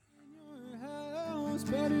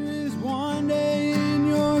Better is one day in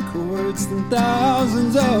your courts than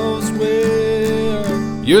thousands elsewhere.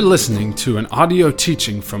 You're listening to an audio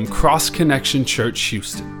teaching from Cross Connection Church,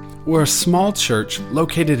 Houston. We're a small church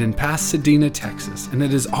located in Pasadena, Texas, and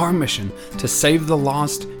it is our mission to save the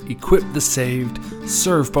lost, equip the saved,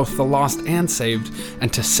 serve both the lost and saved,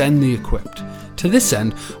 and to send the equipped. To this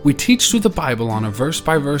end, we teach through the Bible on a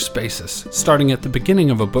verse-by-verse basis, starting at the beginning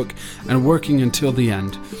of a book and working until the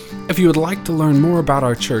end. If you would like to learn more about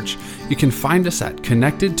our church, you can find us at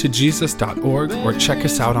connectedtojesus.org or check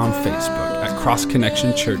us out on Facebook at Cross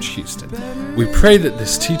Connection Church Houston. We pray that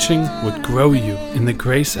this teaching would grow you in the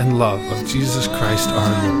grace and love of Jesus Christ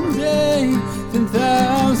our Lord.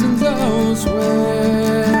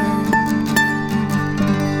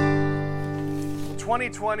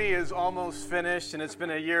 2020 is almost finished, and it's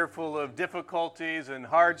been a year full of difficulties and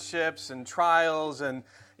hardships and trials. And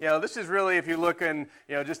this is really, if you look in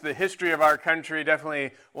just the history of our country,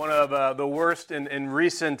 definitely one of the worst in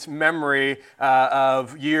recent memory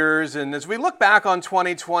of years. And as we look back on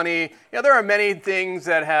 2020, there are many things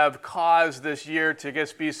that have caused this year to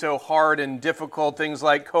just be so hard and difficult. Things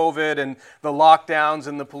like COVID and the lockdowns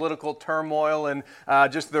and the political turmoil and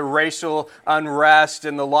just the racial unrest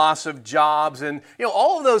and the loss of jobs. And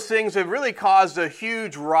all of those things have really caused a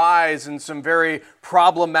huge rise in some very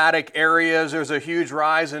problematic areas. There's a huge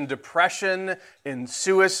rise in depression, in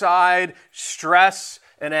suicide, stress,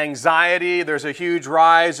 and anxiety. There's a huge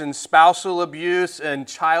rise in spousal abuse and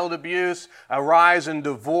child abuse, a rise in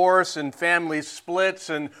divorce and family splits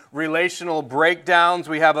and relational breakdowns.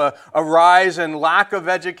 We have a rise in lack of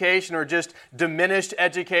education or just diminished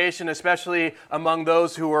education, especially among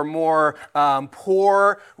those who are more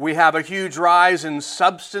poor. We have a huge rise in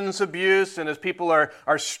substance abuse, and as people are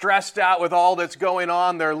stressed out with all that's going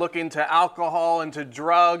on, they're looking to alcohol and to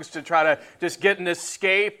drugs to try to just get an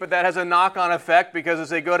escape, but that has a knock-on effect because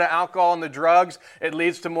as they go to alcohol and the drugs, it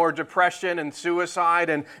leads to more depression and suicide,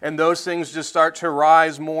 and those things just start to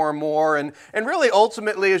rise more and more. And really,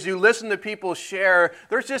 ultimately, as you listen to people share,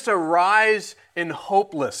 there's just a rise in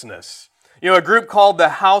hopelessness. A group called the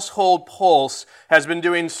Household Pulse has been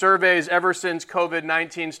doing surveys ever since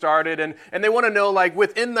COVID-19 started, and they want to know, like,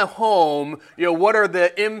 within the home, what are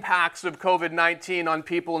the impacts of COVID-19 on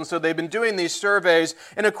people? And so they've been doing these surveys,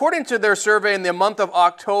 and according to their survey in the month of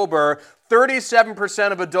October,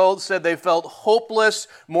 37% of adults said they felt hopeless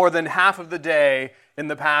more than half of the day in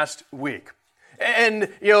the past week. And,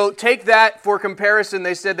 take that for comparison.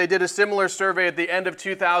 They said they did a similar survey at the end of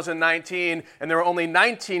 2019, and there were only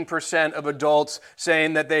 19% of adults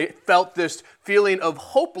saying that they felt this feeling of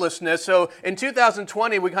hopelessness. So in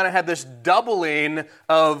 2020, we kind of had this doubling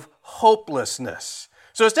of hopelessness.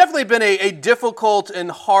 So it's definitely been a difficult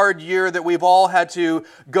and hard year that we've all had to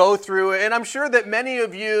go through. And I'm sure that many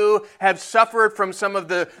of you have suffered from some of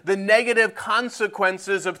the negative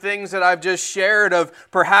consequences of things that I've just shared. Of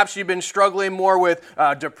perhaps you've been struggling more with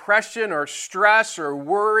depression or stress or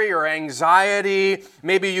worry or anxiety.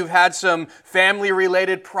 Maybe you've had some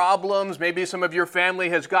family-related problems. Maybe some of your family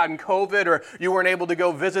has gotten COVID, or you weren't able to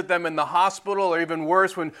go visit them in the hospital, or even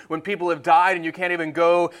worse, when people have died and you can't even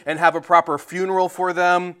go and have a proper funeral for them.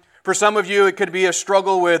 For some of you, it could be a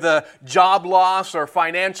struggle with job loss or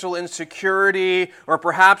financial insecurity, or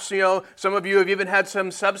perhaps, some of you have even had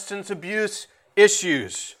some substance abuse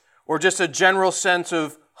issues, or just a general sense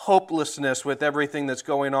of hopelessness with everything that's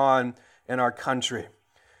going on in our country.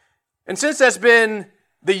 And since that's been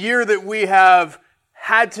the year that we have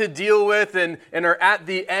had to deal with and are at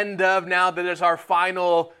the end of now that it's our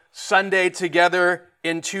final Sunday together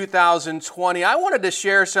in 2020, I wanted to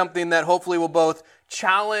share something that hopefully will both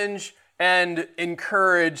challenge and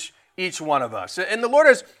encourage each one of us. And the Lord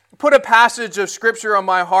has put a passage of Scripture on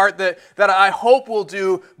my heart that I hope will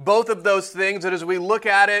do both of those things, that as we look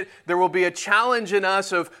at it, there will be a challenge in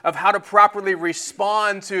us of how to properly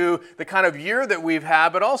respond to the kind of year that we've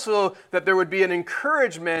had, but also that there would be an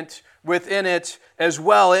encouragement within it as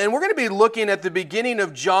well. And we're going to be looking at the beginning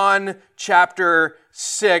of John chapter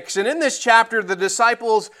 6. And in this chapter, the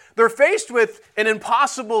disciples, they're faced with an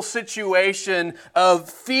impossible situation of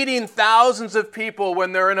feeding thousands of people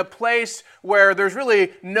when they're in a place where there's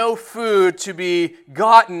really no food to be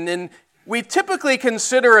gotten. And we typically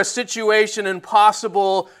consider a situation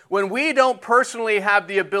impossible when we don't personally have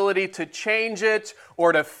the ability to change it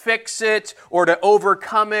or to fix it or to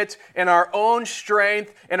overcome it in our own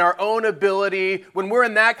strength and our own ability. When we're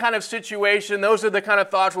in that kind of situation, those are the kind of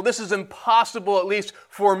thoughts, well, this is impossible, at least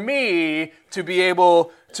for me, to be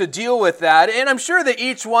able to deal with that. And I'm sure that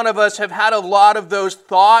each one of us have had a lot of those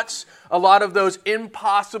thoughts, a lot of those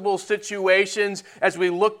impossible situations as we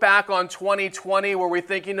look back on 2020 where we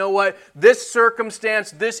think, you know what, this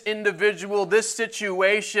circumstance, this individual, this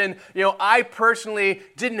situation, I personally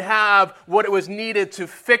didn't have what it was needed to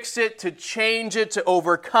fix it, to change it, to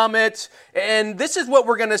overcome it. And this is what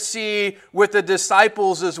we're going to see with the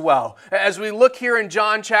disciples as well. As we look here in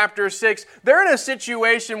John chapter 6, they're in a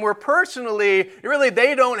situation where personally, really,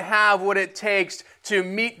 they don't have what it takes to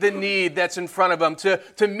meet the need that's in front of them,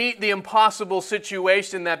 to meet the impossible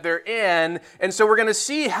situation that they're in. And so we're going to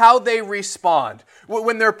see how they respond.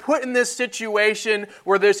 When they're put in this situation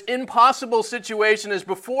where this impossible situation is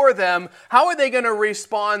before them, how are they going to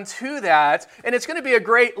respond to that? And it's going to be a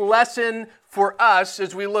great lesson for us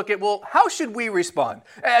as we look at, well, how should we respond?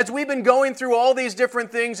 As we've been going through all these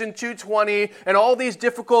different things in 220 and all these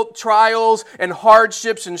difficult trials and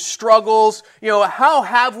hardships and struggles, how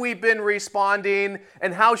have we been responding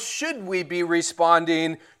and how should we be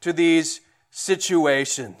responding to these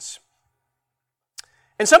situations?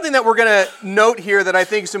 And something that we're going to note here that I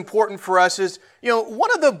think is important for us is,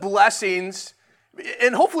 one of the blessings,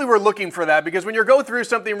 and hopefully we're looking for that, because when you're going through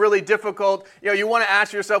something really difficult, you want to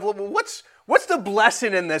ask yourself, well, what's the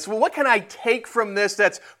blessing in this? Well, what can I take from this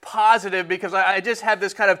that's positive? Because I just have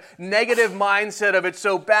this kind of negative mindset of it's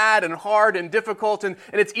so bad and hard and difficult, and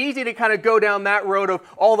it's easy to kind of go down that road of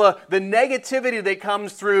all the negativity that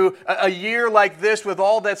comes through a year like this with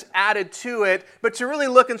all that's added to it, but to really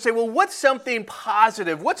look and say, well, what's something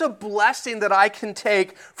positive? What's a blessing that I can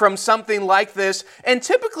take from something like this? And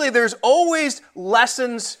typically there's always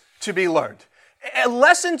lessons to be learned. A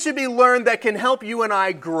lesson to be learned that can help you and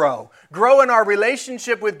I grow. Grow in our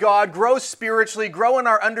relationship with God, grow spiritually, grow in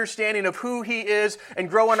our understanding of who He is, and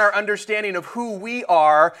grow in our understanding of who we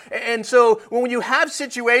are. And so when you have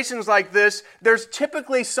situations like this, there's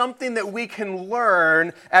typically something that we can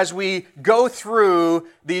learn as we go through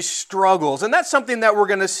these struggles. And that's something that we're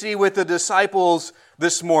going to see with the disciples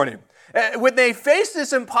this morning. When they face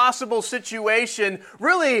this impossible situation,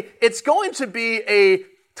 really, it's going to be a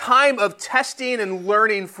time of testing and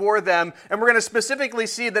learning for them. And we're going to specifically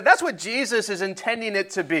see that that's what Jesus is intending it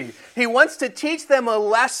to be. He wants to teach them a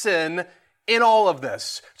lesson in all of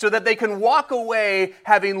this so that they can walk away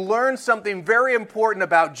having learned something very important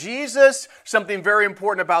about Jesus, something very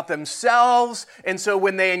important about themselves. And so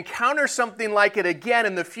when they encounter something like it again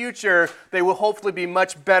in the future, they will hopefully be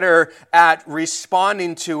much better at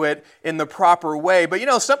responding to it in the proper way. But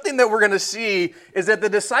something that we're going to see is that the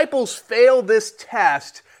disciples fail this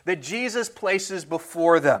test that Jesus places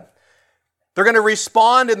before them. They're going to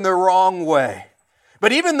respond in the wrong way.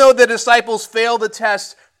 But even though the disciples fail the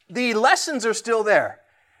test, the lessons are still there.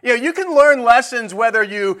 You can learn lessons whether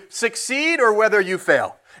you succeed or whether you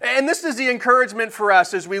fail. And this is the encouragement for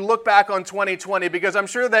us as we look back on 2020, because I'm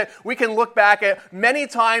sure that we can look back at many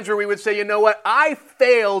times where we would say, you know what, I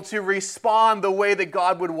failed to respond the way that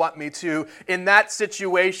God would want me to in that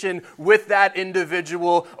situation with that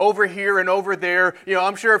individual over here and over there.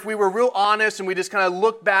 I'm sure if we were real honest and we just kind of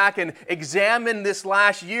look back and examine this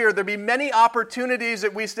last year, there'd be many opportunities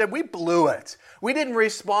that we said we blew it. We didn't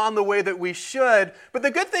respond the way that we should. But the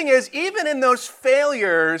good thing is, even in those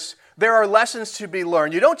failures, there are lessons to be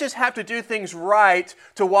learned. You don't just have to do things right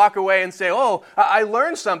to walk away and say, oh, I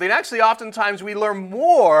learned something. Actually, oftentimes we learn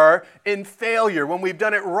more in failure when we've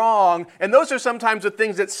done it wrong. And those are sometimes the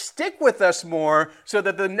things that stick with us more so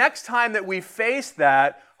that the next time that we face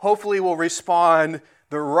that, hopefully we'll respond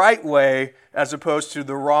the right way as opposed to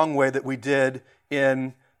the wrong way that we did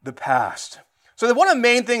in the past. So one of the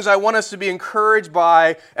main things I want us to be encouraged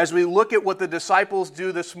by as we look at what the disciples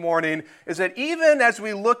do this morning is that even as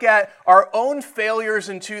we look at our own failures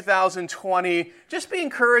in 2020, just be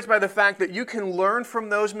encouraged by the fact that you can learn from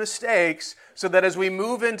those mistakes so that as we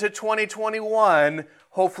move into 2021,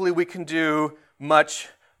 hopefully we can do much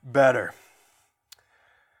better.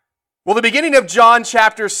 Well, the beginning of John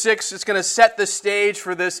chapter 6 is going to set the stage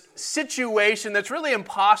for this situation that's really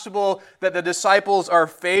impossible that the disciples are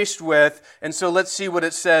faced with. And so let's see what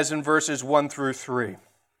it says in verses 1 through 3.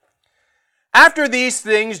 After these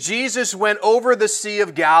things, Jesus went over the Sea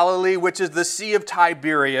of Galilee, which is the Sea of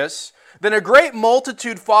Tiberias. Then a great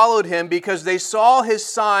multitude followed him because they saw his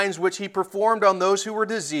signs which he performed on those who were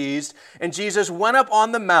diseased. And Jesus went up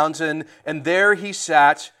on the mountain, and there he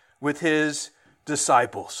sat with his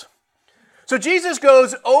disciples. So Jesus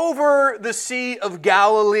goes over the Sea of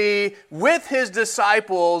Galilee with his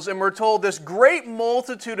disciples, and we're told this great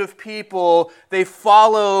multitude of people, they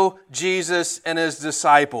follow Jesus and his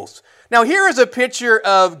disciples. Now here is a picture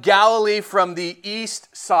of Galilee from the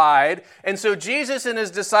east side. And so Jesus and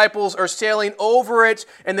his disciples are sailing over it,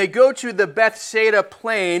 and they go to the Bethsaida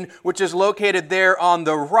plain, which is located there on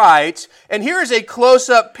the right. And here is a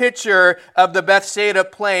close-up picture of the Bethsaida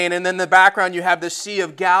plain. And then in the background you have the Sea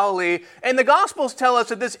of Galilee. And the Gospels tell us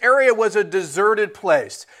that this area was a deserted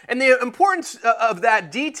place. And the importance of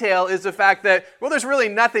that detail is the fact that, well, there's really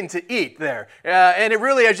nothing to eat there. And it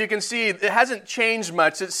really, as you can see, it hasn't changed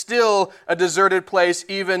much. It's still a deserted place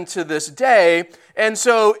even to this day. And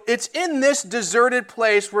so it's in this deserted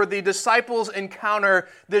place where the disciples encounter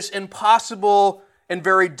this impossible and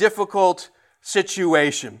very difficult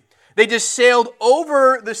situation. They just sailed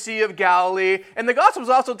over the Sea of Galilee, and the Gospels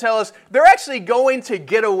also tell us they're actually going to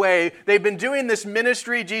get away. They've been doing this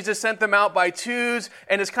ministry. Jesus sent them out by twos,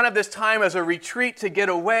 and it's kind of this time as a retreat to get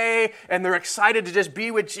away, and they're excited to just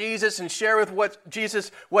be with Jesus and share with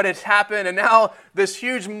what has happened. And now this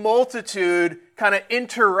huge multitude kind of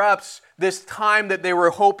interrupts this time that they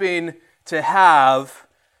were hoping to have.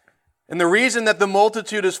 And the reason that the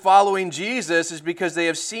multitude is following Jesus is because they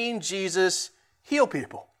have seen Jesus heal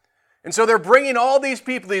people. And so they're bringing all these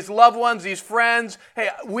people, these loved ones, these friends. Hey,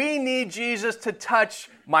 we need Jesus to touch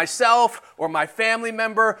myself or my family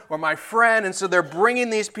member or my friend. And so they're bringing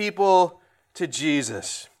these people to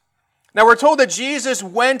Jesus. Now we're told that Jesus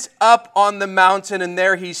went up on the mountain, and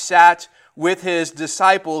there he sat with his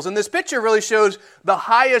disciples. And this picture really shows the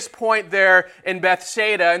highest point there in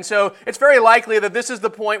Bethsaida. And so it's very likely that this is the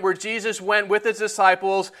point where Jesus went with his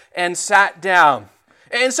disciples and sat down.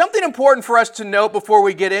 And something important for us to note before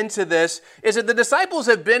we get into this is that the disciples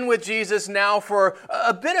have been with Jesus now for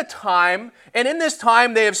a bit of time. And in this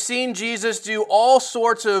time, they have seen Jesus do all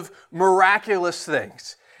sorts of miraculous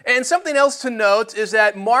things. And something else to note is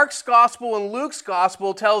that Mark's gospel and Luke's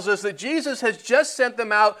gospel tells us that Jesus has just sent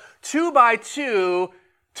them out 2 by 2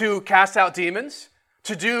 to cast out demons,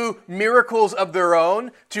 to do miracles of their own,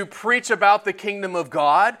 to preach about the kingdom of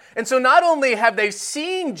God. And so not only have they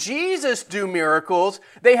seen Jesus do miracles,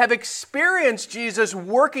 they have experienced Jesus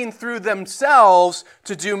working through themselves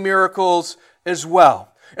to do miracles as well.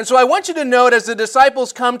 And so I want you to note, as the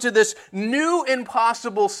disciples come to this new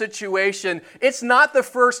impossible situation, it's not the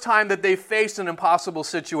first time that they've faced an impossible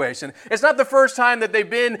situation. It's not the first time that they've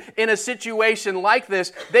been in a situation like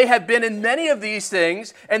this. They have been in many of these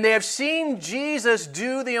things, and they have seen Jesus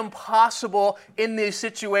do the impossible in these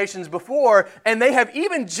situations before, and they have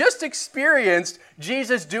even just experienced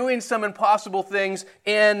Jesus doing some impossible things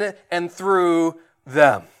in and through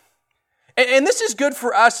them. And this is good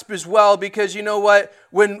for us as well, because you know what?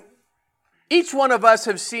 When each one of us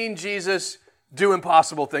have seen Jesus do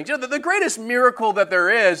impossible things. You know, the greatest miracle that there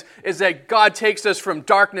is that God takes us from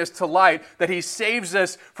darkness to light, that he saves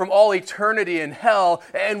us from all eternity in hell.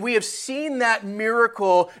 And we have seen that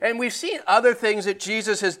miracle, and we've seen other things that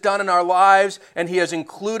Jesus has done in our lives, and he has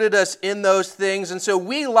included us in those things. And so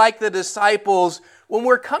we, like the disciples, when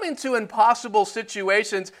we're coming to impossible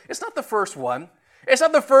situations, it's not the first one. It's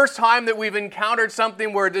not the first time that we've encountered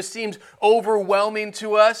something where it just seems overwhelming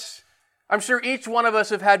to us. I'm sure each one of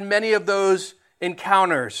us have had many of those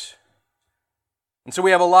encounters. And so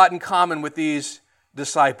we have a lot in common with these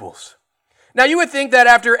disciples. Now you would think that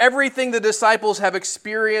after everything the disciples have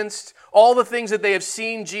experienced, all the things that they have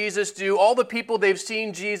seen Jesus do, all the people they've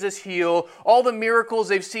seen Jesus heal, all the miracles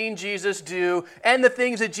they've seen Jesus do, and the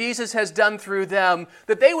things that Jesus has done through them,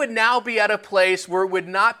 that they would now be at a place where it would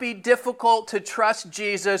not be difficult to trust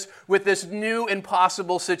Jesus with this new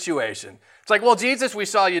impossible situation. It's like, well, Jesus, we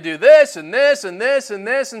saw you do this and this and this and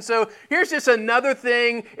this, and so here's just another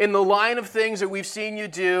thing in the line of things that we've seen you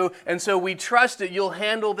do, and so we trust that you'll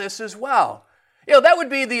handle this as well. You know, that would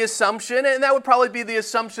be the assumption, and that would probably be the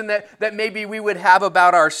assumption that maybe we would have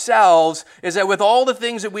about ourselves, is that with all the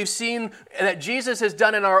things that we've seen that Jesus has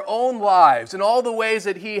done in our own lives, and all the ways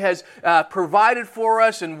that he has provided for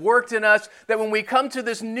us and worked in us, that when we come to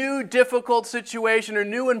this new difficult situation or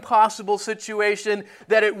new impossible situation,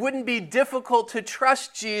 that it wouldn't be difficult to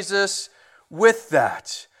trust Jesus with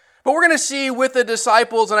that. But we're going to see with the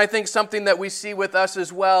disciples, and I think something that we see with us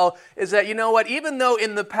as well, is that, you know what, even though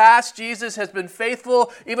in the past Jesus has been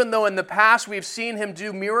faithful, even though in the past we've seen him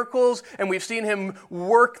do miracles and we've seen him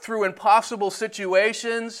work through impossible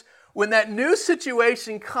situations, when that new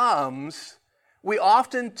situation comes, we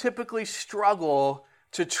often typically struggle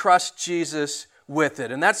to trust Jesus with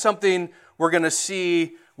it. And that's something we're going to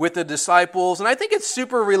see with the disciples, and I think it's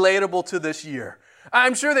super relatable to this year.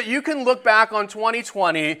 I'm sure that you can look back on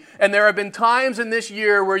 2020, and there have been times in this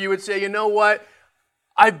year where you would say, you know what?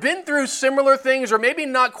 I've been through similar things, or maybe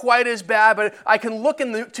not quite as bad, but I can look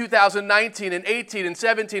in the 2019 and 18 and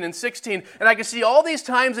 17 and 16, and I can see all these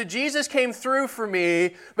times that Jesus came through for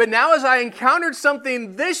me. But now as I encountered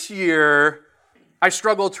something this year, I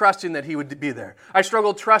struggled trusting that he would be there. I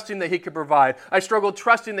struggled trusting that he could provide. I struggled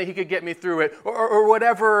trusting that he could get me through it, or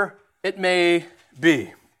whatever it may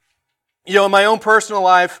be. You know, in my own personal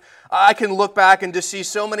life, I can look back and just see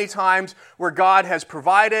so many times where God has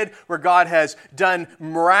provided, where God has done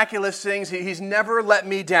miraculous things. He's never let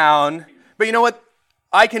me down. But you know what?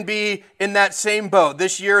 I can be in that same boat.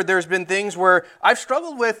 This year, there's been things where I've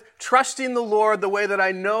struggled with trusting the Lord the way that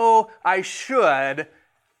I know I should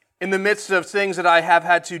in the midst of things that I have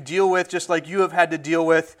had to deal with, just like you have had to deal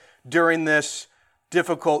with during this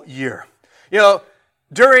difficult year. You know,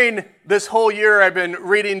 during this whole year, I've been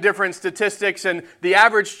reading different statistics, and the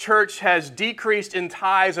average church has decreased in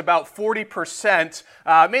tithes about 40%,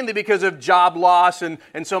 mainly because of job loss and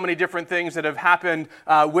so many different things that have happened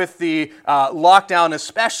with the lockdown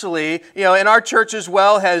especially. You know, and our church as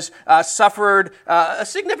well has suffered a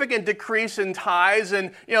significant decrease in tithes.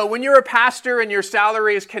 And, you know, when you're a pastor and your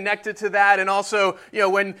salary is connected to that, and also, you know,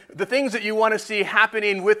 when the things that you want to see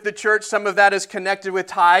happening with the church, some of that is connected with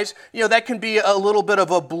tithes, you know, that can be a little bit of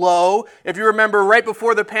a blow. If you remember, right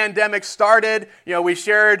before the pandemic started, you know, we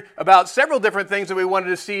shared about several different things that we wanted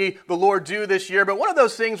to see the Lord do this year. But one of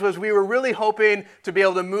those things was we were really hoping to be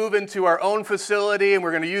able to move into our own facility, and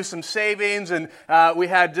we're going to use some savings. And we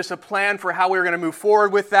had just a plan for how we were going to move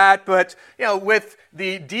forward with that. But, you know, with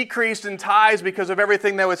the decrease in tithes because of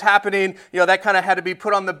everything that was happening, you know, that kind of had to be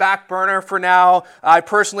put on the back burner for now. I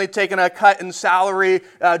personally taken a cut in salary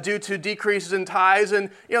due to decreases in tithes. And,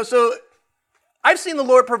 you know, so I've seen the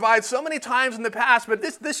Lord provide so many times in the past, but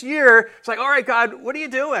this year, it's like, all right, God, what are you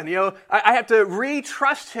doing? You know, I have to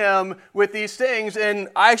re-trust Him with these things, and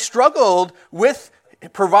I struggled with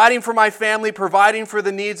providing for my family, providing for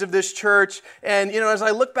the needs of this church, and, you know, as I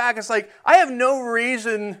look back, it's like, I have no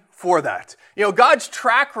reason for that. You know, God's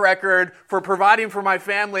track record for providing for my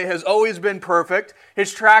family has always been perfect.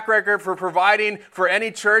 His track record for providing for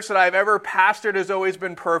any church that I've ever pastored has always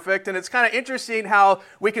been perfect. And it's kind of interesting how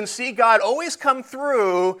we can see God always come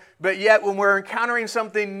through, but yet when we're encountering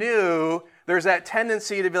something new, there's that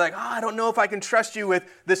tendency to be like, I don't know if I can trust you with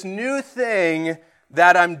this new thing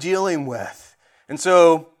that I'm dealing with. And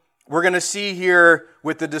so we're going to see here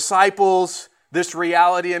with the disciples this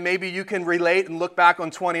reality, and maybe you can relate and look back on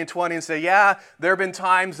 2020 and say, yeah, there have been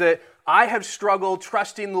times that I have struggled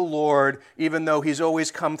trusting the Lord, even though He's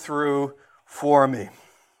always come through for me.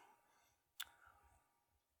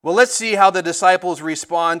 Well, let's see how the disciples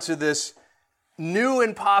respond to this new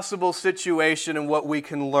impossible situation and what we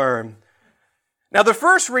can learn. Now, the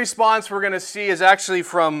first response we're going to see is actually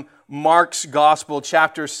from Mark's Gospel,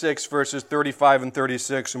 chapter 6, verses 35 and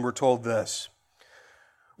 36, and we're told this.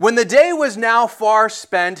 When the day was now far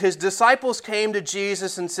spent, His disciples came to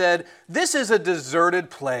Jesus and said, "This is a deserted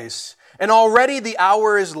place, and already the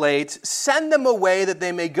hour is late. Send them away that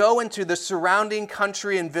they may go into the surrounding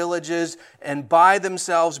country and villages and buy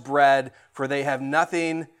themselves bread, for they have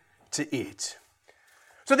nothing to eat."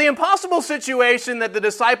 So the impossible situation that the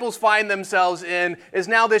disciples find themselves in is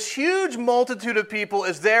now this huge multitude of people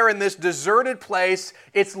is there in this deserted place.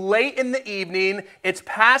 It's late in the evening. It's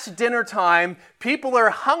past dinner time. People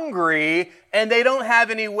are hungry, and they don't have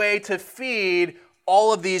any way to feed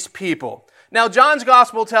all of these people. Now, John's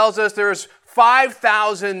gospel tells us there's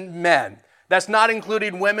 5,000 men. That's not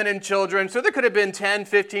including women and children. So there could have been 10,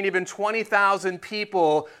 15, even 20,000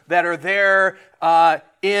 people that are there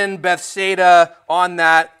in Bethsaida on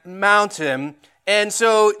that mountain. And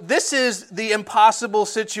so this is the impossible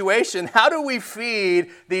situation. How do we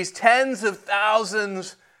feed these tens of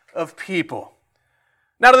thousands of people?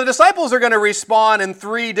 Now, the disciples are going to respond in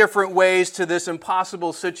 3 different ways to this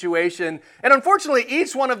impossible situation. And unfortunately,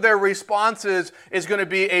 each one of their responses is going to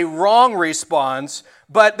be a wrong response,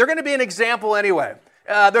 but they're going to be an example anyway.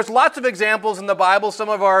 There's lots of examples in the Bible. Some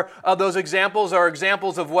of those examples are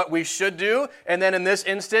examples of what we should do. And then in this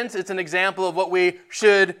instance, it's an example of what we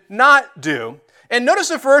should not do. And notice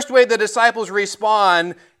the first way the disciples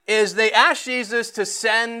respond is they ask Jesus to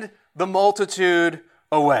send the multitude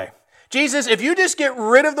away. Jesus, if you just get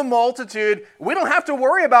rid of the multitude, we don't have to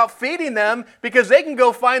worry about feeding them because they can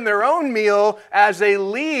go find their own meal as they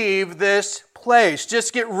leave this place.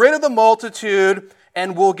 Just get rid of the multitude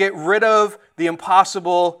and we'll get rid of the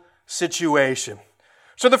impossible situation.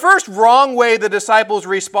 So the first wrong way the disciples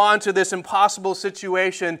respond to this impossible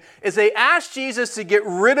situation is they ask Jesus to get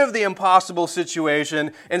rid of the impossible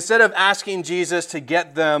situation instead of asking Jesus to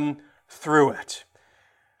get them through it.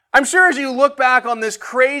 I'm sure as you look back on this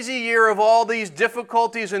crazy year of all these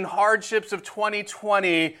difficulties and hardships of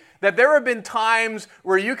 2020, that there have been times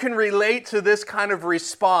where you can relate to this kind of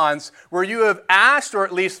response, where you have asked or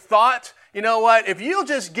at least thought, you know what, if you'll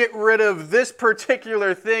just get rid of this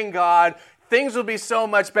particular thing, God, things will be so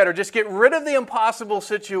much better. Just get rid of the impossible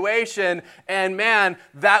situation, and man,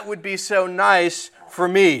 that would be so nice for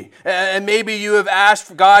me. And maybe you have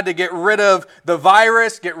asked God to get rid of the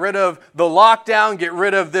virus, get rid of the lockdown, get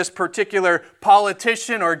rid of this particular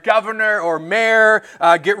politician or governor or mayor,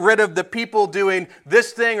 get rid of the people doing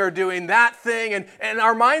this thing or doing that thing. And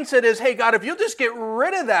our mindset is, hey, God, if you'll just get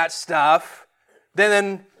rid of that stuff,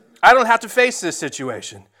 then I don't have to face this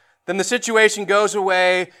situation. Then the situation goes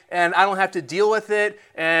away and I don't have to deal with it,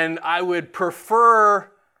 and I would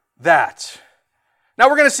prefer that. Now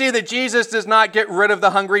we're going to see that Jesus does not get rid of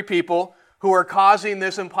the hungry people who are causing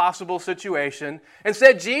this impossible situation.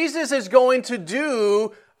 Instead, Jesus is going to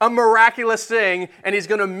do a miraculous thing, and he's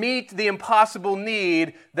going to meet the impossible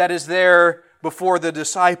need that is there before the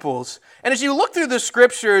disciples. And as you look through the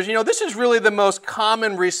scriptures, this is really the most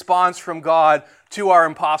common response from God to our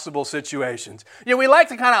impossible situations. We like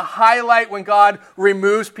to kind of highlight when God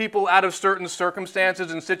removes people out of certain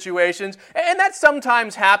circumstances and situations, and that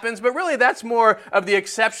sometimes happens, but really that's more of the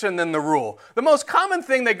exception than the rule. The most common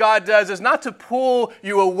thing that God does is not to pull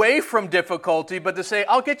you away from difficulty, but to say,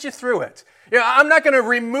 I'll get you through it. I'm not going to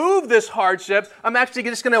remove this hardship. I'm actually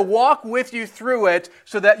just going to walk with you through it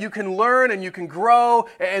so that you can learn and you can grow,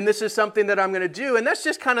 and this is something that I'm going to do. And that's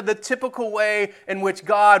just kind of the typical way in which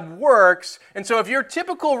God works. And so if your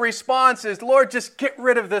typical response is, Lord, just get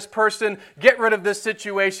rid of this person, get rid of this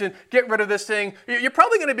situation, get rid of this thing, you're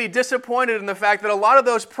probably going to be disappointed in the fact that a lot of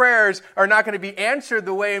those prayers are not going to be answered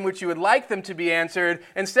the way in which you would like them to be answered.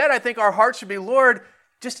 Instead, I think our heart should be, Lord,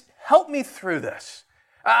 just help me through this.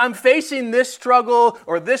 I'm facing this struggle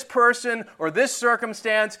or this person or this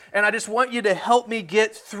circumstance, and I just want you to help me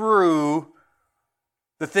get through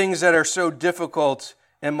the things that are so difficult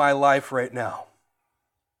in my life right now.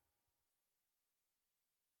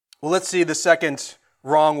 Well, let's see the second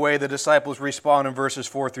wrong way the disciples respond in verses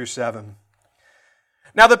 4 through 7.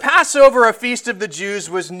 Now the Passover, a feast of the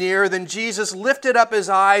Jews, was near. Then Jesus lifted up his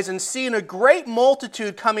eyes and seeing a great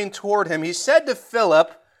multitude coming toward him, he said to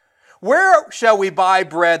Philip, "Where shall we buy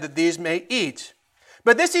bread that these may eat?"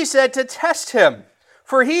 But this he said to test him,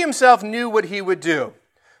 for he himself knew what he would do.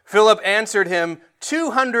 Philip answered him,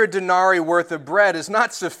 200 denarii worth of bread is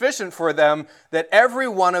not sufficient for them, that every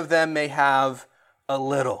one of them may have a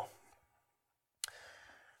little.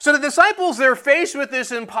 So the disciples, they're faced with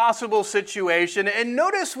this impossible situation, and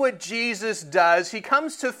notice what Jesus does. He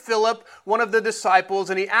comes to Philip, one of the disciples,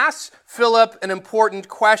 and he asks Philip an important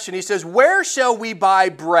question. He says, "Where shall we buy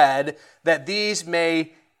bread that these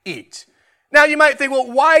may eat?" Now you might think,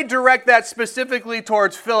 well, why direct that specifically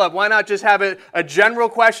towards Philip? Why not just have a general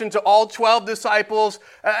question to all 12 disciples?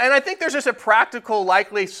 And I think there's just a practical,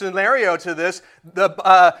 likely scenario to this.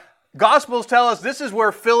 The Gospels tell us this is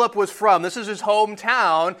where Philip was from. This is his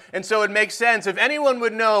hometown, and so it makes sense. If anyone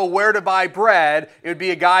would know where to buy bread, it would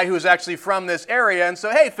be a guy who is actually from this area. And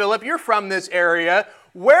so, hey, Philip, you're from this area.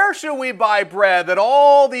 Where should we buy bread that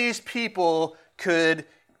all these people could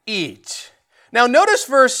eat? Now, notice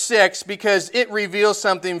verse 6, because it reveals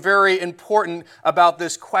something very important about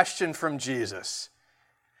this question from Jesus.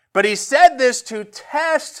 But he said this to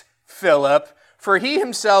test Philip, for he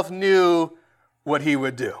himself knew what he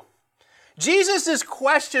would do. Jesus'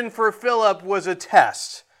 question for Philip was a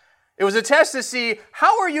test. It was a test to see,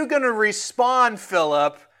 how are you going to respond,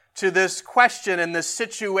 Philip, to this question and this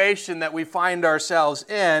situation that we find ourselves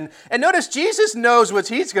in? And notice Jesus knows what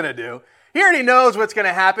he's going to do. He already knows what's going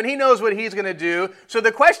to happen. He knows what he's going to do. So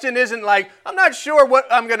the question isn't like, I'm not sure what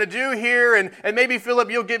I'm going to do here, and maybe, Philip,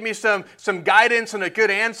 you'll give me some guidance and a good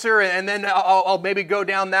answer, and then I'll maybe go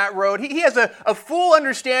down that road. He has a full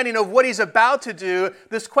understanding of what he's about to do.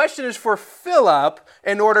 This question is for Philip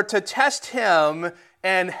in order to test him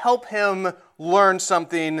and help him learn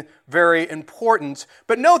something very important.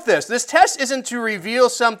 But note this test isn't to reveal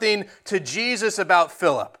something to Jesus about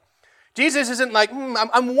Philip. Jesus isn't like,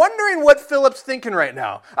 I'm wondering what Philip's thinking right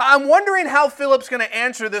now. I'm wondering how Philip's going to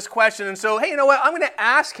answer this question. And so, hey, you know what? I'm going to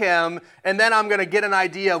ask him, and then I'm going to get an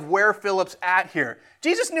idea of where Philip's at here.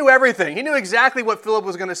 Jesus knew everything. He knew exactly what Philip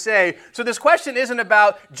was going to say. So this question isn't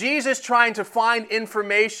about Jesus trying to find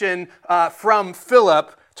information from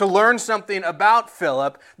Philip to learn something about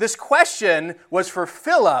Philip. This question was for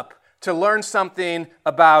Philip to learn something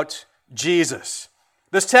about Jesus.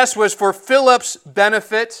 This test was for Philip's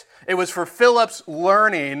benefit. It was for Philip's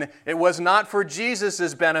learning. It was not for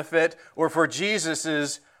Jesus' benefit or for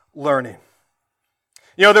Jesus' learning.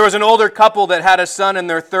 You know, there was an older couple that had a son in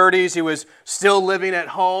their 30s. He was still living at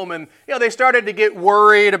home, and they started to get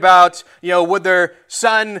worried about, would their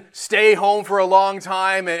son stay home for a long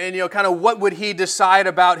time, and kind of what would he decide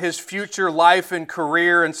about his future life and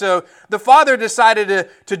career. And so the father decided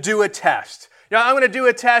to do a test. I'm going to do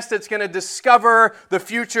a test that's going to discover the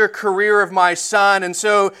future career of my son. And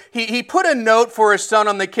so he put a note for his son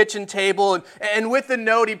on the kitchen table, and with the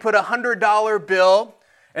note he put a $100 bill.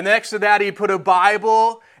 And next to that, he put a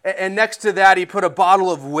Bible, and next to that, he put a bottle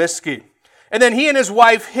of whiskey. And then he and his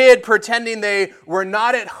wife hid, pretending they were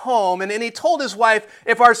not at home. And then he told his wife,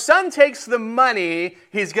 if our son takes the money,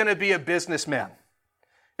 he's going to be a businessman.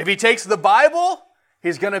 If he takes the Bible,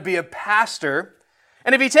 he's going to be a pastor.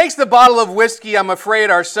 And if he takes the bottle of whiskey, I'm afraid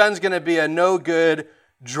our son's going to be a no-good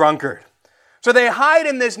drunkard. So they hide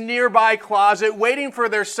in this nearby closet, waiting for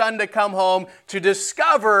their son to come home to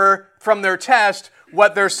discover from their test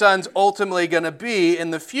what their son's ultimately going to be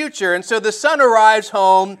in the future. And so the son arrives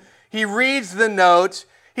home, he reads the note,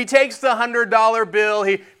 he takes the $100 bill,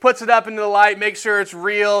 he puts it up into the light, makes sure it's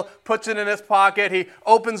real, puts it in his pocket, he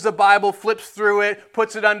opens the Bible, flips through it,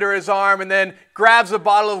 puts it under his arm, and then grabs a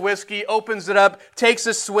bottle of whiskey, opens it up, takes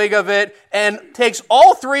a swig of it, and takes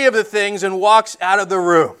all three of the things and walks out of the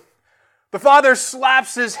room. The father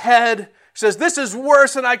slaps his head, says, "This is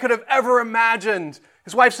worse than I could have ever imagined."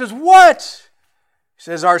 His wife says, "What?" He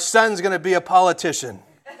says, "Our son's going to be a politician."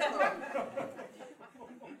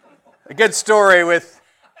 A good story with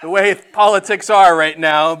the way politics are right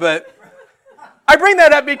now, but I bring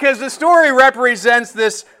that up because the story represents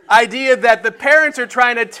this idea that the parents are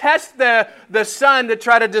trying to test the son to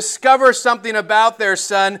try to discover something about their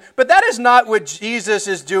son, but that is not what Jesus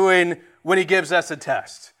is doing when he gives us a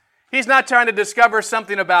test. He's not trying to discover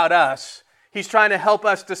something about us. He's trying to help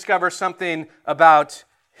us discover something about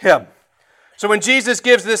him. So when Jesus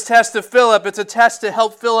gives this test to Philip, it's a test to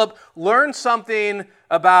help Philip learn something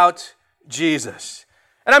about Jesus.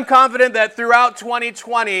 And I'm confident that throughout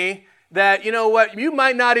 2020, that, you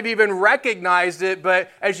might not have even recognized it, but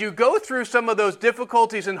as you go through some of those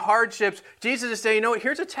difficulties and hardships, Jesus is saying,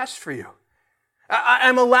 here's a test for you.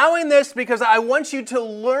 I'm allowing this because I want you to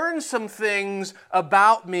learn some things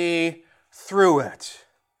about me through it.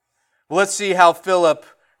 Well, let's see how Philip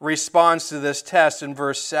responds to this test in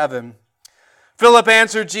verse 7. Philip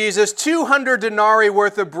answered Jesus, 200 denarii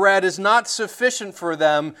worth of bread is not sufficient for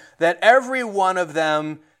them, that every one of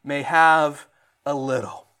them may have a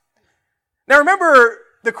little. Now remember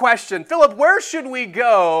the question, Philip, where should we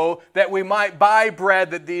go that we might buy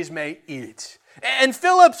bread that these may eat? And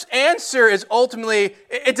Philip's answer is ultimately,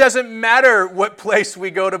 it doesn't matter what place we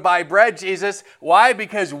go to buy bread, Jesus. Why?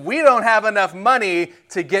 Because we don't have enough money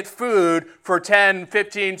to get food for 10,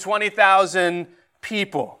 15, 20,000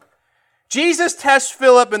 people. Jesus tests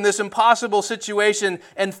Philip in this impossible situation,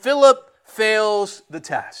 and Philip fails the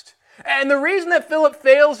test. And the reason that Philip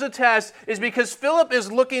fails the test is because Philip is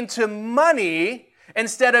looking to money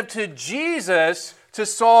instead of to Jesus to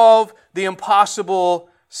solve the impossible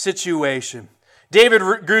situation. David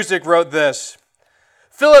Guzik wrote this,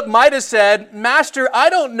 Philip might have said, Master, I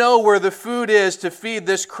don't know where the food is to feed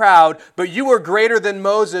this crowd, but you are greater than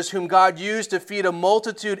Moses, whom God used to feed a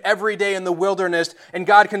multitude every day in the wilderness, and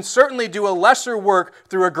God can certainly do a lesser work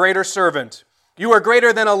through a greater servant. You are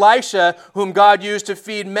greater than Elisha, whom God used to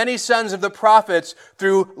feed many sons of the prophets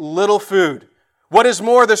through little food. What is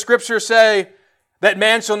more, the scriptures say that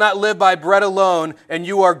man shall not live by bread alone, and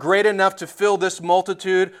you are great enough to fill this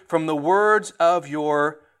multitude from the words of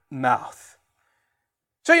your mouth.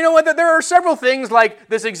 So you know what? There are several things like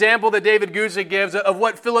this example that David Guzik gives of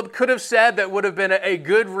what Philip could have said that would have been a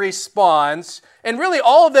good response. And really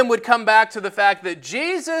all of them would come back to the fact that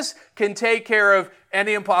Jesus can take care of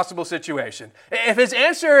any impossible situation. If his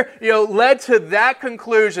answer, led to that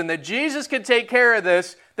conclusion that Jesus can take care of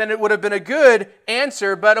this, then it would have been a good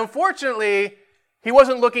answer. But unfortunately, he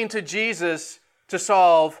wasn't looking to Jesus to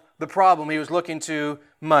solve the problem. He was looking to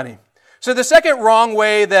money. So the second wrong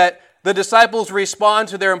way that the disciples respond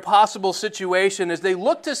to their impossible situation is they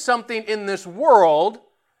look to something in this world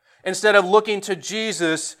instead of looking to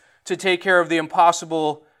Jesus to take care of the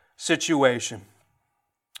impossible situation.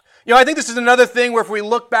 I think this is another thing where if we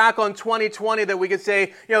look back on 2020 that we could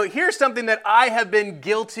say, here's something that I have been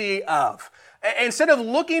guilty of. Instead of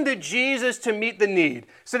looking to Jesus to meet the need,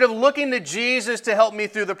 instead of looking to Jesus to help me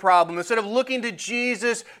through the problem, instead of looking to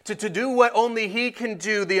Jesus to do what only He can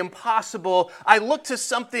do, the impossible, I look to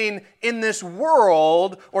something in this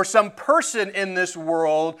world or some person in this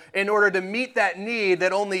world in order to meet that need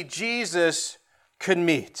that only Jesus could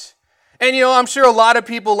meet. And I'm sure a lot of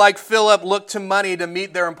people like Philip looked to money to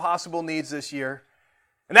meet their impossible needs this year.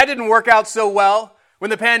 And that didn't work out so well. When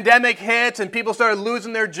the pandemic hit and people started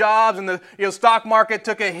losing their jobs and the stock market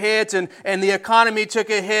took a hit and the economy took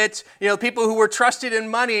a hit, people who were trusted in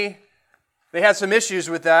money, they had some issues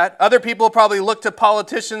with that. Other people probably looked to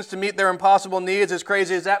politicians to meet their impossible needs, as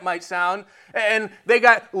crazy as that might sound, and they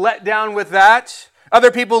got let down with that. Other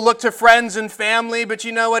people look to friends and family, but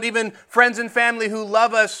you know what? Even friends and family who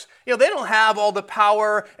love us, they don't have all the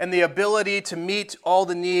power and the ability to meet all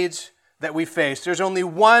the needs that we face. There's only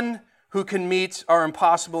one who can meet our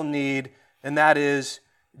impossible need, and that is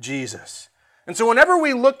Jesus. And so whenever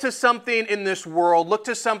we look to something in this world, look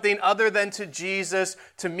to something other than to Jesus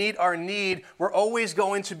to meet our need, we're always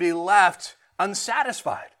going to be left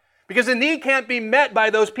unsatisfied. Because the need can't be met by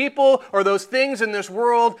those people or those things in this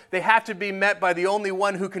world. They have to be met by the only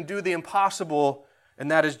one who can do the impossible,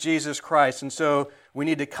 and that is Jesus Christ. And so we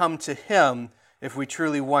need to come to Him if we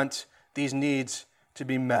truly want these needs to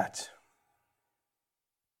be met.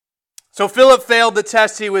 So Philip failed the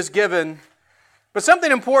test he was given. But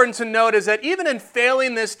something important to note is that even in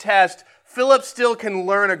failing this test, Philip still can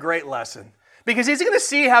learn a great lesson. Because he's going to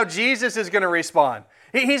see how Jesus is going to respond.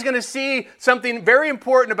 He's going to see something very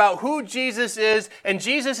important about who Jesus is and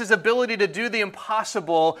Jesus' ability to do the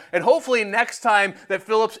impossible. And hopefully next time that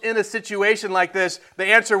Philip's in a situation like this, the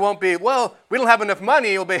answer won't be, well, we don't have enough money.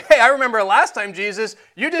 It'll be, hey, I remember last time, Jesus,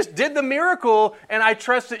 you just did the miracle, and I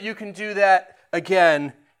trust that you can do that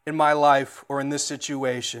again in my life or in this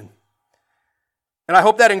situation. And I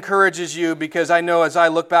hope that encourages you, because I know as I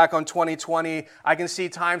look back on 2020, I can see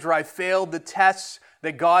times where I failed the tests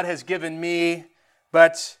that God has given me.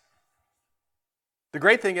 But the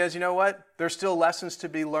great thing is, you know what? There's still lessons to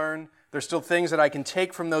be learned. There's still things that I can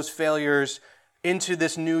take from those failures into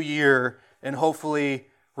this new year and hopefully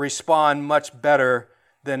respond much better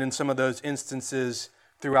than in some of those instances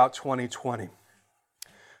throughout 2020.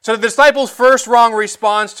 So the disciples' first wrong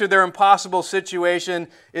response to their impossible situation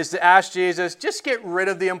is to ask Jesus, just get rid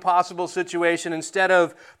of the impossible situation. Instead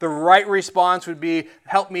of the right response would be,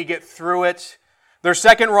 help me get through it. Their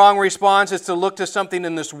second wrong response is to look to something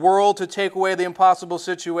in this world to take away the impossible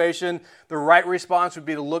situation. The right response would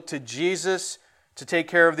be to look to Jesus to take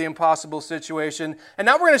care of the impossible situation. And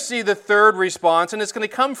now we're going to see the third response, and it's going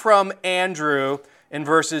to come from Andrew in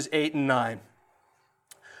verses 8 and 9.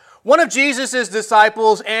 One of Jesus'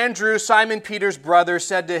 disciples, Andrew, Simon Peter's brother,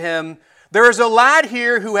 said to him, "There is a lad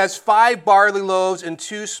here who has 5 barley loaves and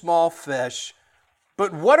 2 small fish,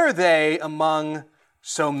 but what are they among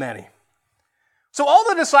so many?" So all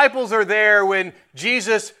the disciples are there when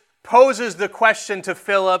Jesus poses the question to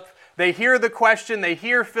Philip. They hear the question, they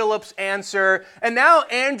hear Philip's answer, and now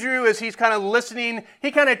Andrew, as he's kind of listening,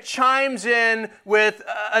 he kind of chimes in with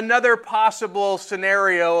another possible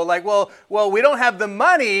scenario, like, well, we don't have the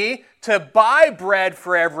money to buy bread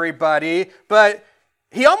for everybody, but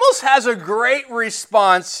he almost has a great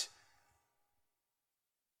response.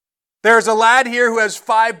 There's a lad here who has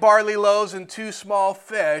 5 barley loaves and 2 small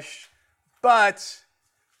fish, but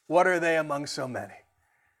what are they among so many?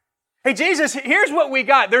 Hey, Jesus, here's what we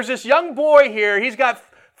got. There's this young boy here. He's got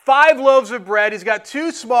 5 loaves of bread. He's got 2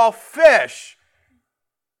 small fish.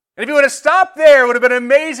 And if you would have stopped there, it would have been an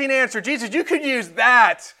amazing answer. Jesus, you could use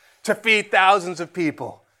that to feed thousands of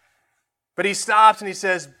people. But he stops and he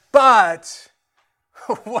says, but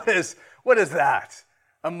what is that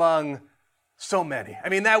among so many? I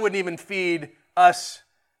mean, that wouldn't even feed us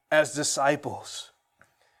as disciples.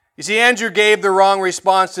 You see, Andrew gave the wrong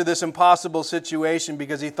response to this impossible situation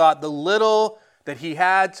because he thought the little that he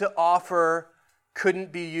had to offer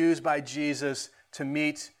couldn't be used by Jesus to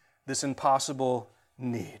meet this impossible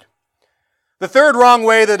need. The third wrong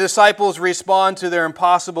way the disciples respond to their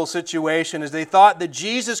impossible situation is they thought that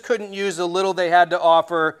Jesus couldn't use the little they had to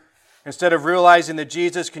offer instead of realizing that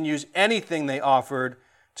Jesus can use anything they offered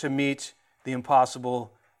to meet the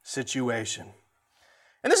impossible situation.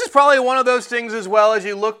 And this is probably one of those things as well as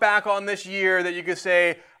you look back on this year that you could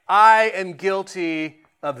say, I am guilty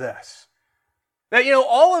of this. That,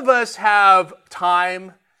 all of us have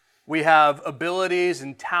time, we have abilities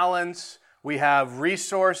and talents, we have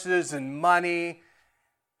resources and money.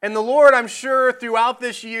 And the Lord, I'm sure, throughout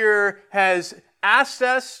this year has asked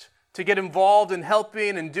us to get involved in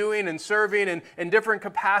helping and doing and serving in different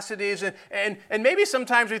capacities. And maybe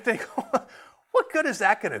sometimes we think, what good is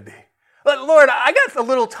that going to be? Lord, I got a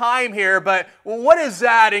little time here, but what is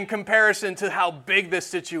that in comparison to how big this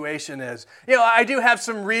situation is? I do have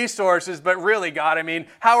some resources, but really, God,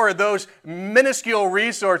 how are those minuscule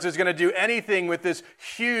resources going to do anything with this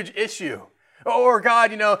huge issue? Or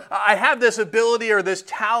God, I have this ability or this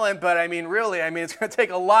talent, but really, it's going to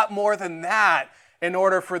take a lot more than that in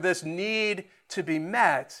order for this need to be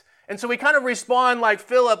met. And so we kind of respond like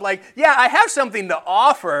Philip, yeah, I have something to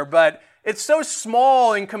offer, but it's so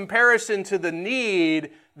small in comparison to the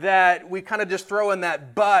need that we kind of just throw in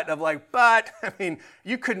that but of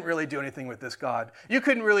you couldn't really do anything with this, God. You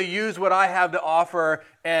couldn't really use what I have to offer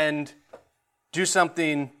and do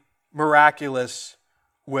something miraculous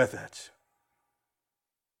with it.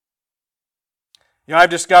 I've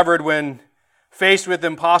discovered when faced with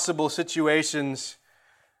impossible situations,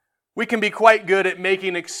 we can be quite good at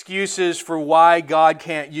making excuses for why God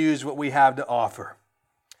can't use what we have to offer.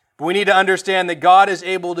 But we need to understand that God is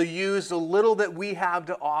able to use the little that we have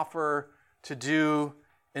to offer to do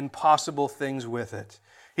impossible things with it.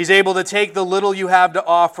 He's able to take the little you have to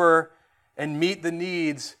offer and meet the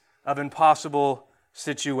needs of impossible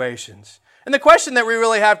situations. And the question that we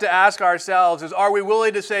really have to ask ourselves is, are we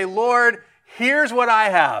willing to say, Lord, here's what I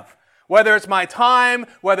have. Whether it's my time,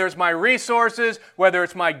 whether it's my resources, whether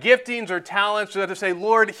it's my giftings or talents, so to say,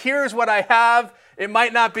 Lord, here's what I have. It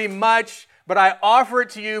might not be much, but I offer it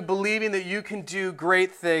to you believing that you can do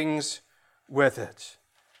great things with it.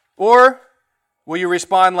 Or will you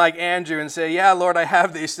respond like Andrew and say, yeah, Lord, I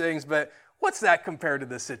have these things, but what's that compared to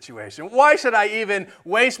this situation? Why should I even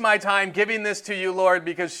waste my time giving this to you, Lord?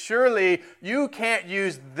 Because surely you can't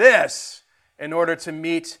use this in order to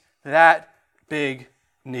meet that big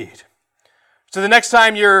need. So the next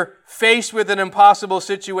time you're faced with an impossible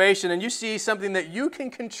situation and you see something that you can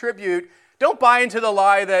contribute, don't buy into the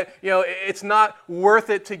lie that, it's not worth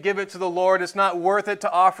it to give it to the Lord. It's not worth it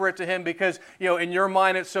to offer it to Him because, in your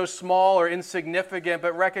mind it's so small or insignificant.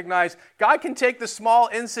 But recognize God can take the small,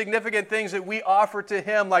 insignificant things that we offer to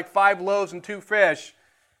Him, like 5 loaves and 2 fish,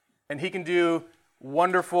 and He can do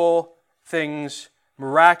wonderful things,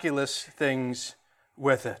 miraculous things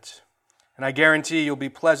with it. And I guarantee you'll be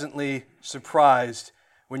pleasantly surprised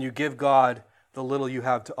when you give God the little you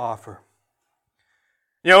have to offer.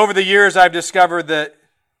 Over the years, I've discovered that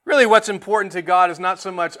really what's important to God is not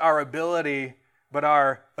so much our ability, but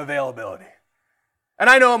our availability. And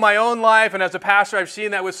I know in my own life, and as a pastor, I've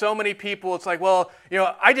seen that with so many people. It's like, well,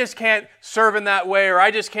 I just can't serve in that way, or I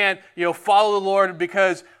just can't, follow the Lord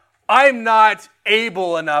because I'm not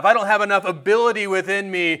able enough. I don't have enough ability within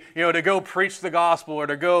me, to go preach the gospel or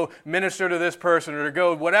to go minister to this person or to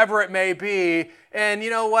go whatever it may be. And you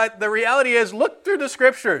know what? The reality is, look through the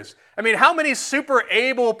scriptures. How many super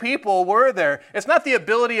able people were there? It's not the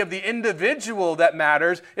ability of the individual that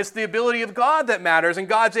matters. It's the ability of God that matters. And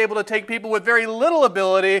God's able to take people with very little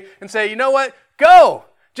ability and say, you know what? Go.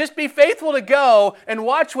 Just be faithful to go and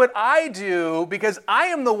watch what I do because I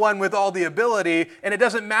am the one with all the ability, and it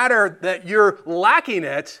doesn't matter that you're lacking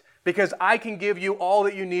it because I can give you all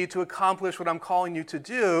that you need to accomplish what I'm calling you to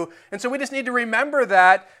do. And so we just need to remember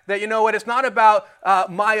that it's not about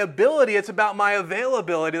my ability, it's about my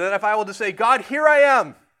availability. That if I will just say, God, here I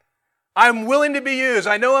am. I'm willing to be used.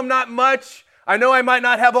 I know I'm not much. I know I might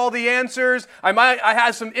not have all the answers. I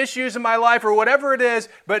have some issues in my life or whatever it is,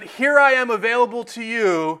 but here I am available to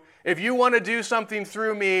you. If you want to do something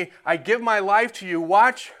through me, I give my life to you.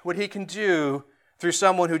 Watch what He can do through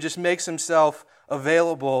someone who just makes himself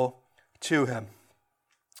available to Him.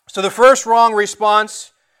 So the first wrong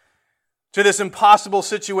response to this impossible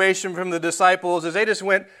situation from the disciples is they just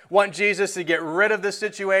want Jesus to get rid of the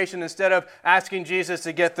situation instead of asking Jesus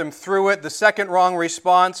to get them through it. The second wrong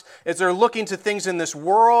response is they're looking to things in this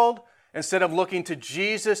world instead of looking to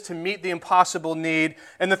Jesus to meet the impossible need.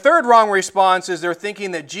 And the third wrong response is they're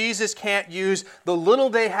thinking that Jesus can't use the little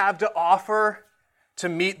they have to offer to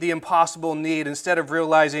meet the impossible need instead of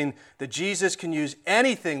realizing that Jesus can use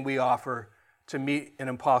anything we offer to meet an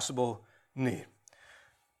impossible need.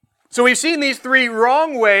 So we've seen these 3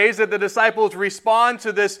 wrong ways that the disciples respond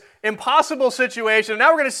to this impossible situation.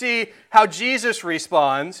 Now we're going to see how Jesus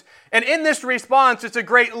responds. And in this response, it's a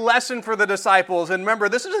great lesson for the disciples. And remember,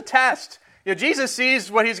 this is a test. Jesus sees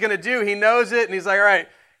what He's going to do. He knows it. And He's like, all right,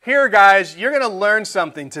 here, guys, you're going to learn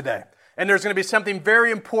something today. And there's going to be something very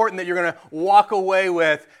important that you're going to walk away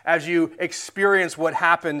with as you experience what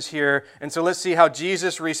happens here. And so let's see how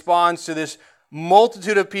Jesus responds to this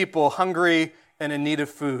multitude of people hungry and in need of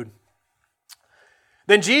food.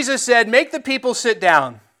 Then Jesus said, "Make the people sit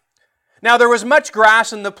down." Now there was much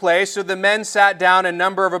grass in the place, so the men sat down in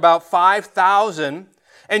number of about 5,000.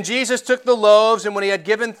 And Jesus took the loaves, and when He had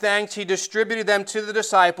given thanks, He distributed them to the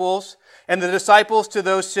disciples. and the disciples to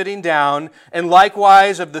those sitting down, and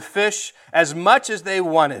likewise of the fish as much as they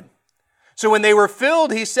wanted. So when they were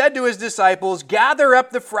filled, he said to his disciples, "Gather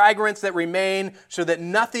up the fragments that remain so that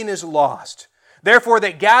nothing is lost." Therefore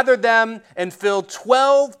they gathered them and filled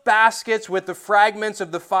 12 baskets with the fragments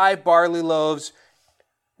of the 5 barley loaves,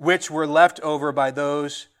 which were left over by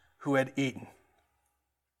those who had eaten.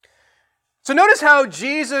 So notice how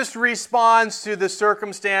Jesus responds to the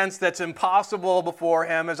circumstance that's impossible before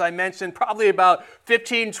him. As I mentioned, probably about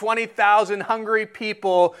 15, 20,000 hungry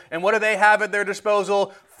people. And what do they have at their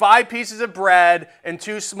disposal? 5 pieces of bread and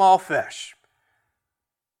 2 small fish.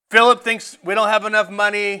 Philip thinks we don't have enough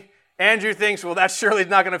money. Andrew thinks, well, that surely is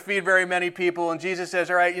not going to feed very many people. And Jesus says,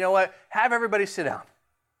 all right, you know what? Have everybody sit down.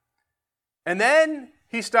 And then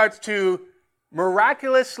he starts to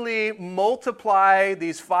miraculously multiply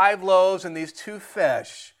these 5 loaves and these 2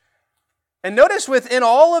 fish. And notice within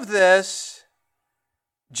all of this,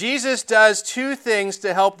 Jesus does 2 things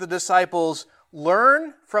to help the disciples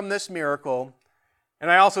learn from this miracle, and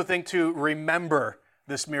I also think to remember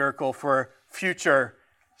this miracle for future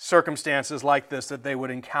circumstances like this that they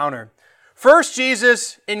would encounter. First,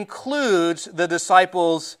 Jesus includes the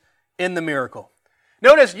disciples in the miracle.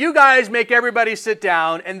 Notice, you guys make everybody sit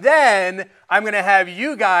down, and then I'm going to have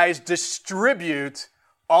you guys distribute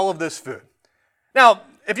all of this food. Now,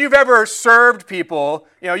 if you've ever served people,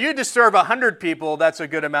 you just serve 100 people, that's a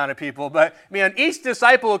good amount of people. But, each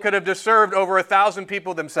disciple could have just served over 1,000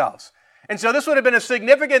 people themselves. And so this would have been a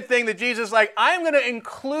significant thing that Jesus is like, I'm going to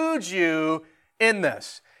include you in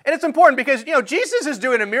this. And it's important because, Jesus is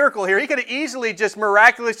doing a miracle here. He could have easily just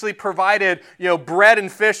miraculously provided, bread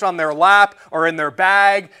and fish on their lap or in their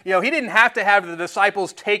bag. He didn't have to have the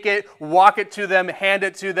disciples take it, walk it to them, hand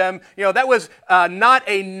it to them. That was not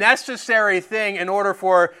a necessary thing in order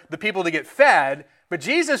for the people to get fed. But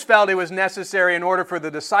Jesus felt it was necessary in order for the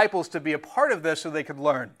disciples to be a part of this so they could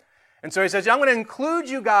learn. And so he says, I'm going to include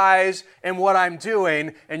you guys in what I'm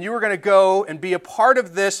doing, and you are going to go and be a part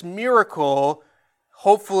of this miracle,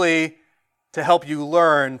 hopefully to help you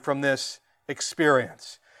learn from this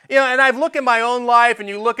experience. And I've looked at my own life, and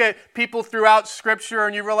you look at people throughout Scripture,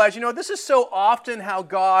 and you realize, this is so often how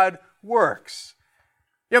God works.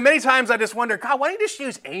 Many times I just wonder, God, why don't you just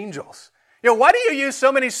use angels? Why do you use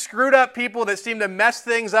so many screwed up people that seem to mess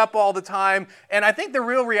things up all the time? And I think the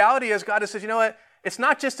real reality is God says, you know what? It's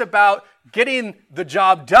not just about getting the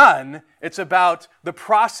job done. It's about the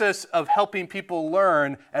process of helping people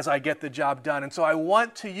learn as I get the job done. And so I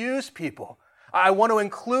want to use people. I want to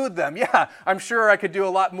include them. Yeah, I'm sure I could do a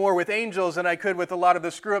lot more with angels than I could with a lot of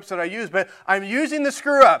the screw-ups that I use, but I'm using the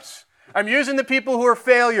screw-ups. I'm using the people who are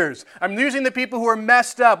failures. I'm using the people who are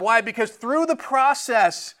messed up. Why? Because through the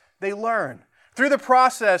process, they learn. Through the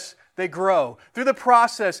process, they grow. Through the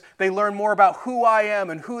process, they learn more about who I am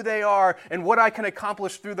and who they are and what I can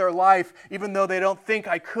accomplish through their life, even though they don't think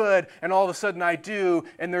I could, and all of a sudden I do,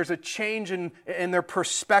 and there's a change in their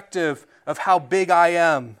perspective of how big I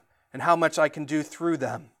am and how much I can do through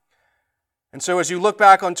them. And so as you look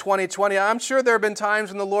back on 2020, I'm sure there have been times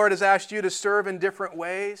when the Lord has asked you to serve in different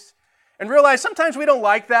ways. And realize sometimes we don't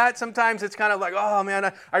like that. Sometimes it's kind of like, oh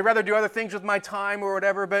man, I'd rather do other things with my time or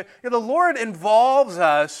whatever. But the Lord involves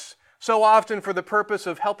us so often for the purpose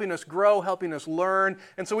of helping us grow, helping us learn.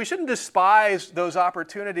 And so we shouldn't despise those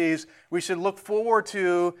opportunities. We should look forward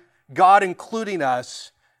to God including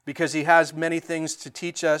us because He has many things to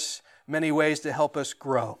teach us, many ways to help us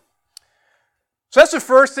grow. So that's the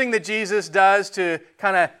first thing that Jesus does to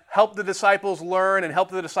kind of help the disciples learn and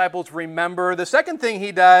help the disciples remember. The second thing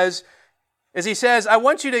He does is He says, I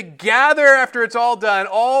want you to gather after it's all done,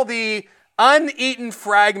 all the uneaten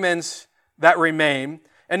fragments that remain.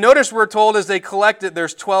 And notice we're told as they collect it,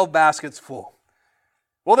 there's 12 baskets full.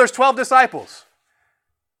 Well, there's 12 disciples.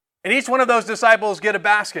 And each one of those disciples get a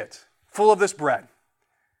basket full of this bread.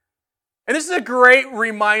 And this is a great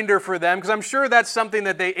reminder for them because I'm sure that's something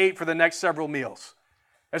that they ate for the next several meals.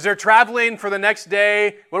 As they're traveling for the next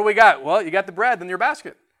day, what do we got? Well, you got the bread in your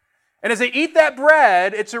basket. And as they eat that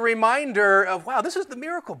bread, it's a reminder of, wow, this is the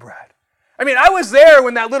miracle bread. I mean, I was there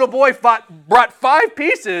when that little boy brought 5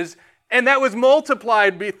 pieces, and that was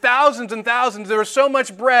multiplied by thousands and thousands. There was so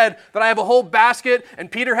much bread that I have a whole basket,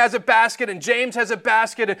 and Peter has a basket, and James has a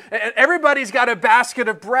basket, and everybody's got a basket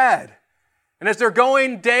of bread. And as they're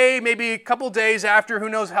going maybe a couple days after, who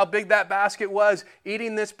knows how big that basket was,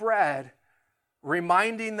 eating this bread,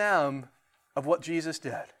 reminding them of what Jesus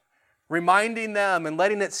did. Reminding them and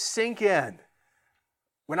letting it sink in.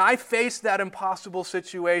 When I faced that impossible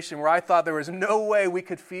situation where I thought there was no way we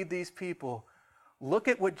could feed these people, look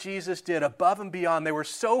at what Jesus did above and beyond. They were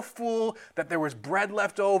so full that there was bread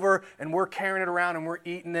left over and we're carrying it around and we're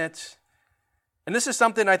eating it. And this is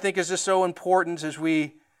something I think is just so important as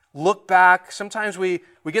we look back. Sometimes we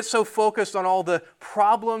get so focused on all the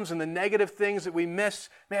problems and the negative things that we miss.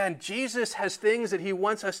 Man, Jesus has things that he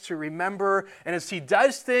wants us to remember. And as he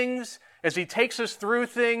does things, as he takes us through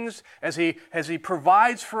things, as he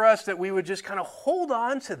provides for us, that we would just kind of hold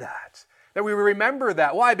on to that. That we remember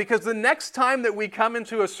that. Why? Because the next time that we come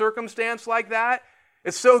into a circumstance like that,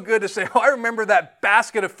 it's so good to say, oh, I remember that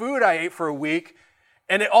basket of food I ate for a week.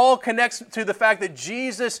 And it all connects to the fact that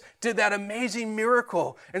Jesus did that amazing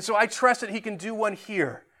miracle. And so I trust that he can do one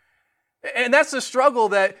here. And that's the struggle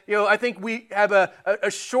that, I think we have a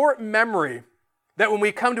short memory, that when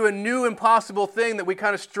we come to a new impossible thing that we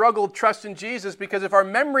kind of struggle trusting Jesus, because if our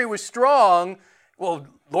memory was strong, well,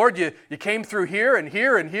 Lord, you came through here and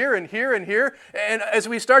here and here and here and here. And as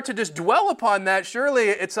we start to just dwell upon that, surely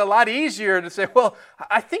it's a lot easier to say, well,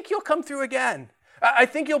 I think you'll come through again. I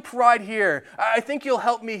think you'll provide here. I think you'll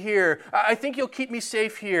help me here. I think you'll keep me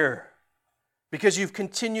safe here. Because you've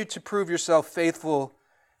continued to prove yourself faithful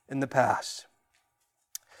in the past.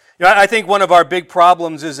 I think one of our big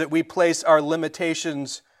problems is that we place our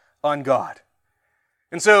limitations on God.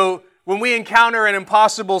 And so when we encounter an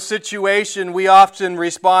impossible situation, we often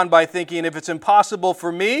respond by thinking, if it's impossible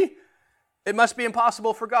for me, it must be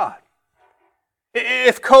impossible for God.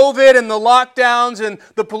 If COVID and the lockdowns and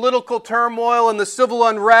the political turmoil and the civil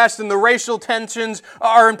unrest and the racial tensions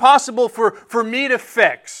are impossible for me to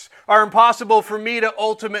fix, are impossible for me to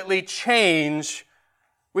ultimately change,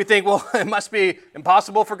 we think, well, it must be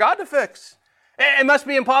impossible for God to fix. It must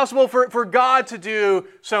be impossible for God to do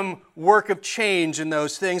some work of change in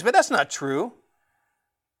those things. But that's not true.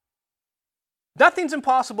 Nothing's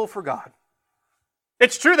impossible for God.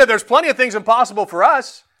 It's true that there's plenty of things impossible for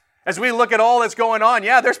us. As we look at all that's going on,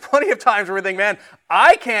 yeah, there's plenty of times where we think, man,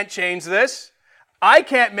 I can't change this. I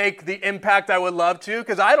can't make the impact I would love to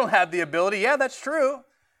because I don't have the ability. Yeah, that's true.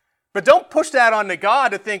 But don't push that onto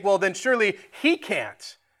God to think, well, then surely he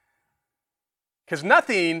can't. Because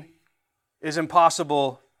nothing is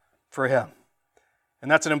impossible for him.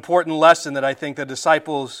 And that's an important lesson that I think the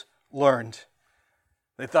disciples learned.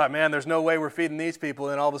 They thought, man, there's no way we're feeding these people,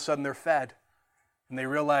 and all of a sudden they're fed. And they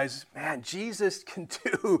realize, man, Jesus can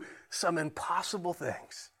do some impossible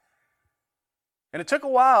things. And it took a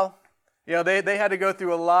while. They had to go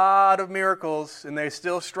through a lot of miracles, and they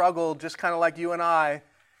still struggled, just kind of like you and I.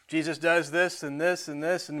 Jesus does this and this and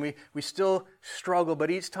this, and we still struggle. But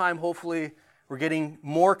each time, hopefully, we're getting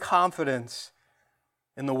more confidence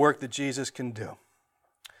in the work that Jesus can do.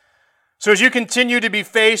 So as you continue to be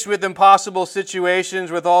faced with impossible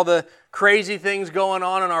situations, with all the crazy things going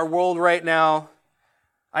on in our world right now,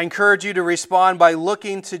 I encourage you to respond by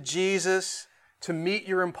looking to Jesus to meet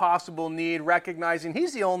your impossible need, recognizing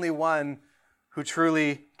he's the only one who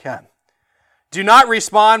truly can. Do not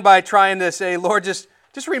respond by trying to say, Lord, just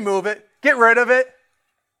remove it. Get rid of it.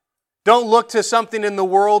 Don't look to something in the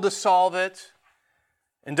world to solve it.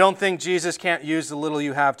 And don't think Jesus can't use the little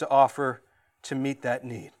you have to offer to meet that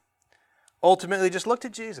need. Ultimately, just look to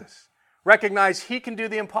Jesus. Recognize he can do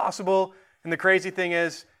the impossible, and the crazy thing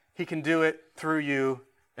is, he can do it through you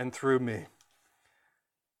and through me.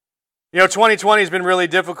 2020 has been really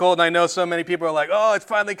difficult, and I know so many people are like, oh, it's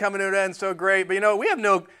finally coming to an end, so great. But we have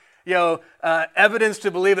no evidence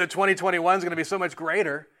to believe that 2021 is going to be so much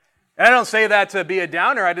greater. And I don't say that to be a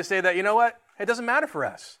downer. I just say that, it doesn't matter for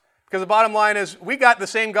us. Because the bottom line is we got the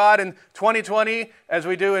same God in 2020 as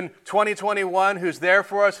we do in 2021 who's there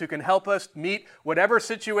for us, who can help us meet whatever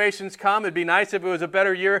situations come. It'd be nice if it was a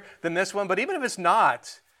better year than this one. But even if it's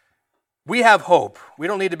not, we have hope. We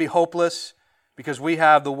don't need to be hopeless because we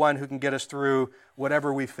have the one who can get us through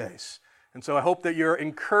whatever we face. And so I hope that you're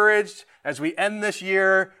encouraged as we end this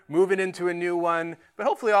year, moving into a new one, but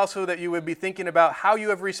hopefully also that you would be thinking about how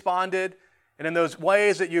you have responded, and in those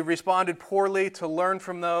ways that you've responded poorly, to learn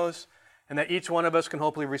from those, and that each one of us can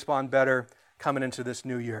hopefully respond better coming into this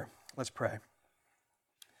new year. Let's pray.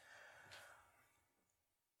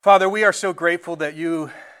 Father, we are so grateful that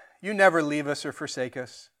you never leave us or forsake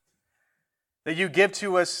us, that you give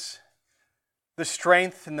to us the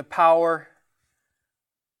strength and the power,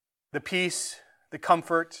 the peace, the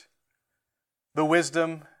comfort, the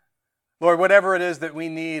wisdom. Lord, whatever it is that we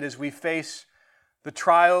need as we face the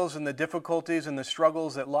trials and the difficulties and the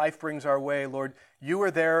struggles that life brings our way, Lord, you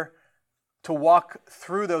are there to walk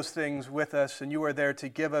through those things with us, and you are there to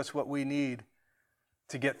give us what we need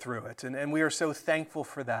to get through it. And we are so thankful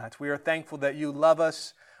for that. We are thankful that you love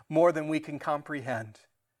us more than we can comprehend.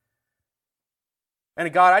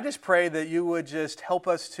 And God, I just pray that you would just help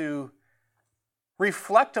us to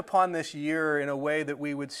reflect upon this year in a way that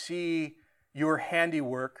we would see your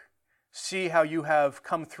handiwork, see how you have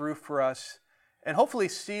come through for us, and hopefully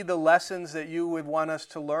see the lessons that you would want us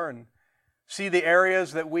to learn. See the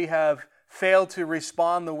areas that we have failed to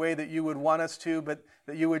respond the way that you would want us to, but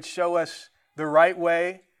that you would show us the right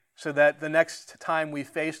way so that the next time we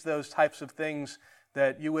face those types of things,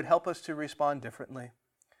 that you would help us to respond differently.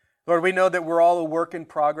 Lord, we know that we're all a work in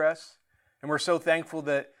progress, and we're so thankful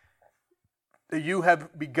that you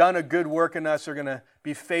have begun a good work in us, are going to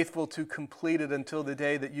be faithful to complete it until the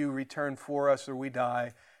day that you return for us or we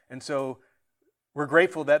die. And so we're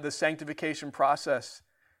grateful that the sanctification process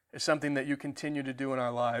is something that you continue to do in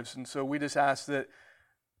our lives. And so we just ask that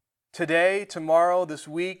today, tomorrow, this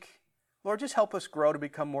week, Lord, just help us grow to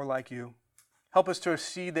become more like you. Help us to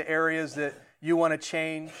see the areas that you want to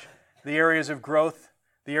change, the areas of growth,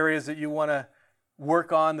 the areas that you want to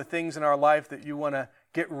work on, the things in our life that you want to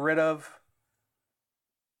get rid of,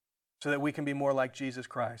 so that we can be more like Jesus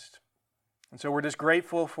Christ. And so we're just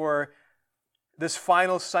grateful for this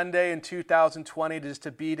final Sunday in 2020 just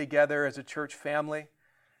to be together as a church family.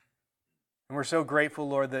 And we're so grateful,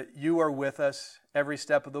 Lord, that you are with us every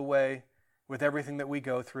step of the way with everything that we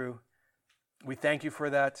go through. We thank you for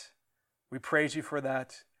that. We praise you for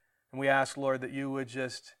that. And we ask, Lord, that you would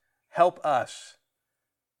just help us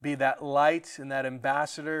be that light and that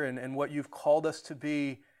ambassador and what you've called us to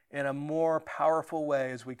be in a more powerful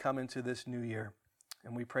way as we come into this new year.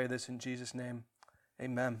 And we pray this in Jesus' name.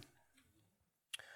 Amen.